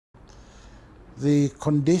The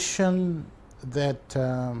condition that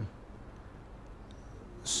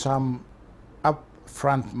some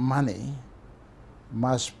upfront money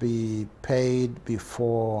must be paid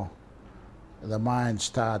before the mine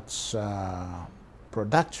starts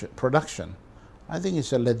production, I think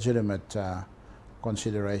it's a legitimate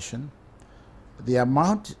consideration. The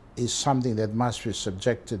amount is something that must be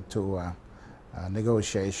subjected to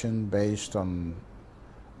negotiation based on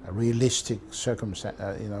realistic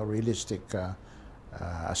realistic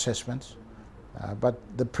assessments. But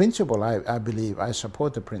the principle, I believe, I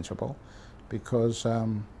support the principle, because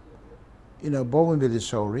Bougainville is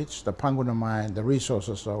so rich, the Panguna mine, the resources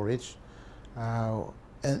are so rich,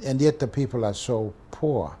 and yet the people are so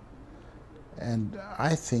poor. And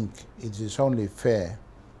I think it is only fair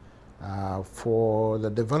for the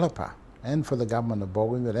developer and for the government of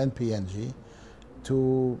Bougainville and PNG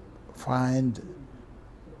to find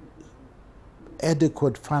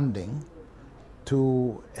adequate funding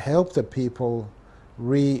to help the people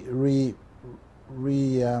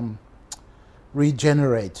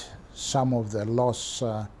regenerate some of the lost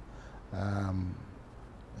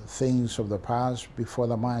things of the past before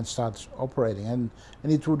the mine starts operating. And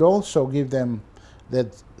it would also give them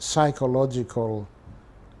that psychological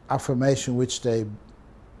affirmation which they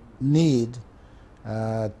need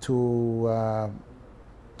to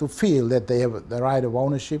feel that they have the right of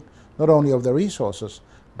ownership, not only of the resources,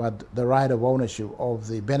 but the right of ownership of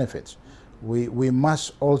the benefits. We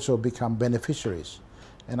must also become beneficiaries.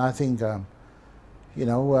 And I think, the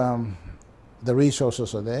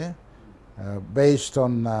resources are there. Based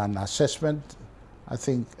on an assessment, I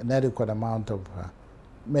think an adequate amount of,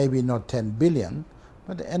 maybe not 10 billion,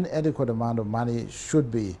 but an adequate amount of money should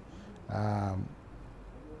be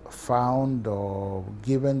found or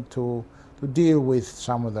given to deal with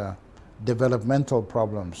some of the developmental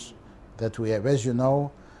problems that we have. As you know,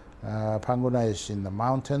 Panguna is in the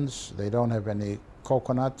mountains. They don't have any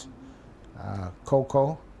coconut,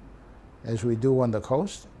 cocoa, as we do on the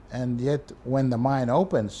coast. And yet, when the mine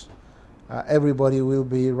opens, everybody will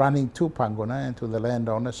be running to Panguna and to the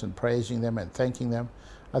landowners and praising them and thanking them.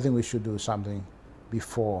 I think we should do something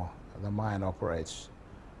before the mine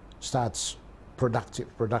starts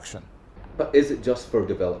production. But is it just for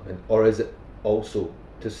development, or is it also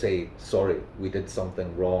to say, sorry, we did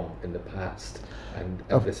something wrong in the past, and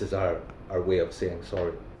this is our way of saying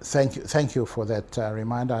sorry? Thank you for that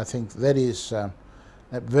reminder. I think that is a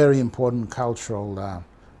very important cultural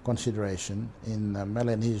consideration in the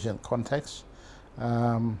Melanesian context.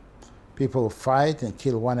 People fight and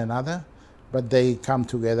kill one another, but they come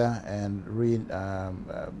together and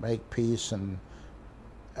make peace and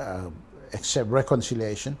accept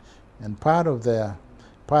reconciliation. And part of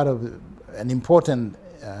an important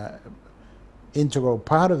integral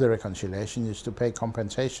part of the reconciliation is to pay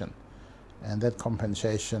compensation, and that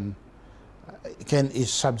compensation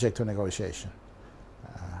is subject to negotiation,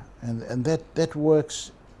 and that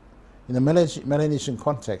works. In the Melanesian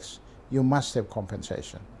context, you must have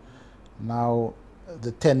compensation. Now,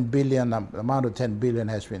 the 10 billion, amount of 10 billion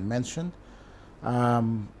has been mentioned.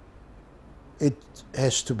 It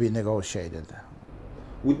has to be negotiated.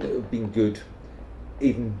 Wouldn't it have been good,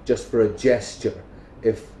 even just for a gesture,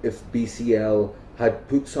 if BCL had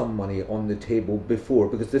put some money on the table before?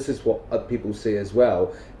 Because this is what people say as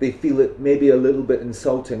well. They feel it maybe a little bit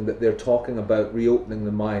insulting that they're talking about reopening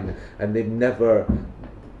the mine and they've never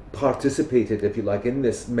participated, if you like, in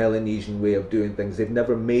this Melanesian way of doing things. They've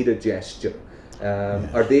never made a gesture.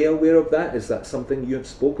 Yes. Are they aware of that? Is that something you've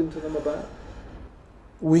spoken to them about?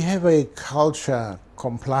 We have a culture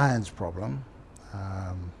compliance problem.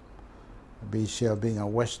 BCL being a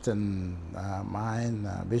Western mine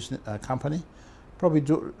business company probably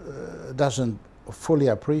doesn't fully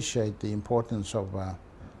appreciate the importance of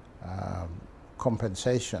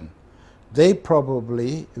compensation. They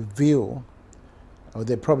probably view, or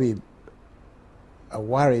they probably are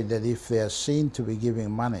worried that if they are seen to be giving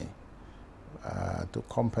money to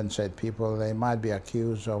compensate people, they might be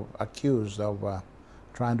accused of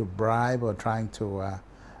trying to bribe or trying to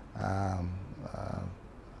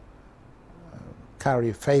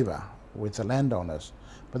curry favor with the landowners.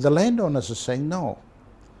 But the landowners are saying no.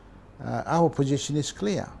 Our position is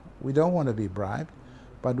clear. We don't want to be bribed,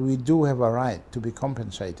 but we do have a right to be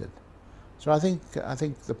compensated. So I think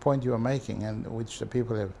the point you are making, and which the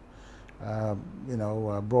people have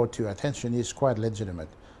brought to your attention, is quite legitimate.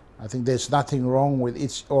 I think there's nothing wrong with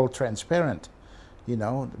it's all transparent.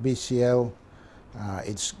 BCL,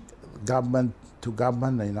 it's government to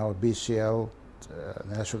government. BCL,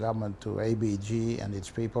 national government to ABG and its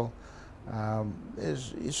people.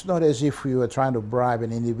 It's not as if we were trying to bribe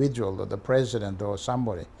an individual or the president or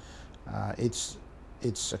somebody. It's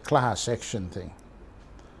a class action thing.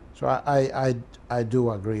 So I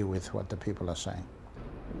do agree with what the people are saying.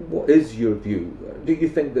 What is your view? Do you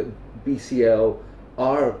think that BCL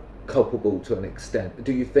are culpable to an extent?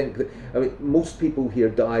 Do you think that, I mean, most people here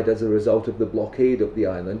died as a result of the blockade of the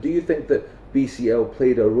island. Do you think that BCL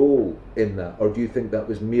played a role in that, or do you think that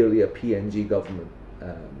was merely a PNG government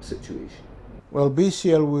situation? Well,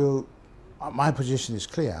 BCL will, my position is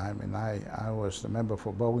clear. I mean, I was the member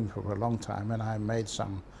for Bougainville for a long time, and I made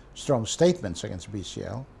some strong statements against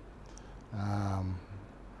BCL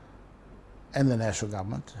and the national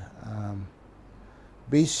government.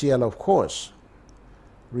 BCL, of course,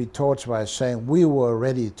 retorts by saying we were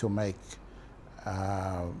ready to make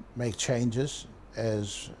changes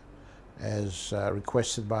as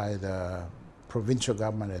requested by the provincial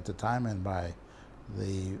government at the time and by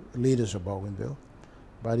the leaders of Bougainville,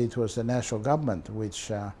 but it was the national government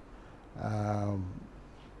which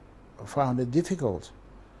found it difficult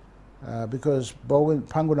because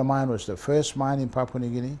Panguna mine was the first mine in Papua New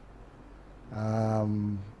Guinea.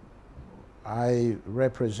 I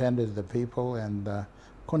represented the people and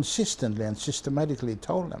consistently and systematically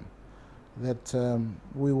told them that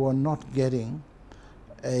we were not getting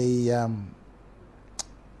an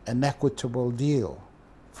equitable deal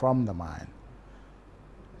from the mine.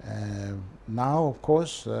 Now, of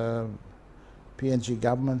course, PNG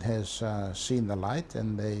government has seen the light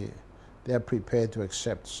and they are prepared to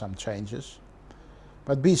accept some changes.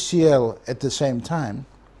 But BCL, at the same time,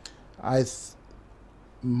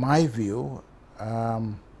 my view,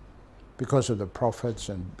 because of the profits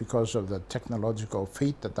and because of the technological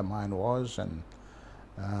feat that the mine was, and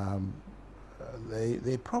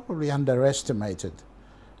they probably underestimated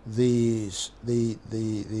the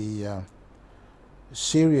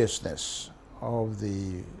seriousness of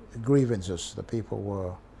the grievances the people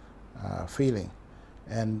were feeling,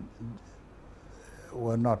 and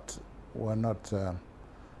were not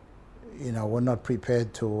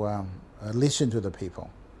prepared to listen to the people.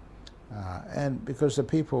 And because the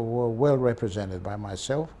people were well represented by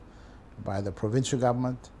myself, by the provincial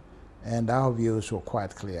government, and our views were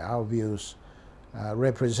quite clear. Our views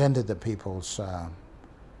represented the people's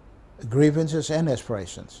grievances and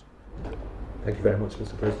aspirations. Thank you very much,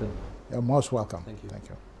 Mr. President. You're most welcome. Thank you. Thank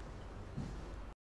you.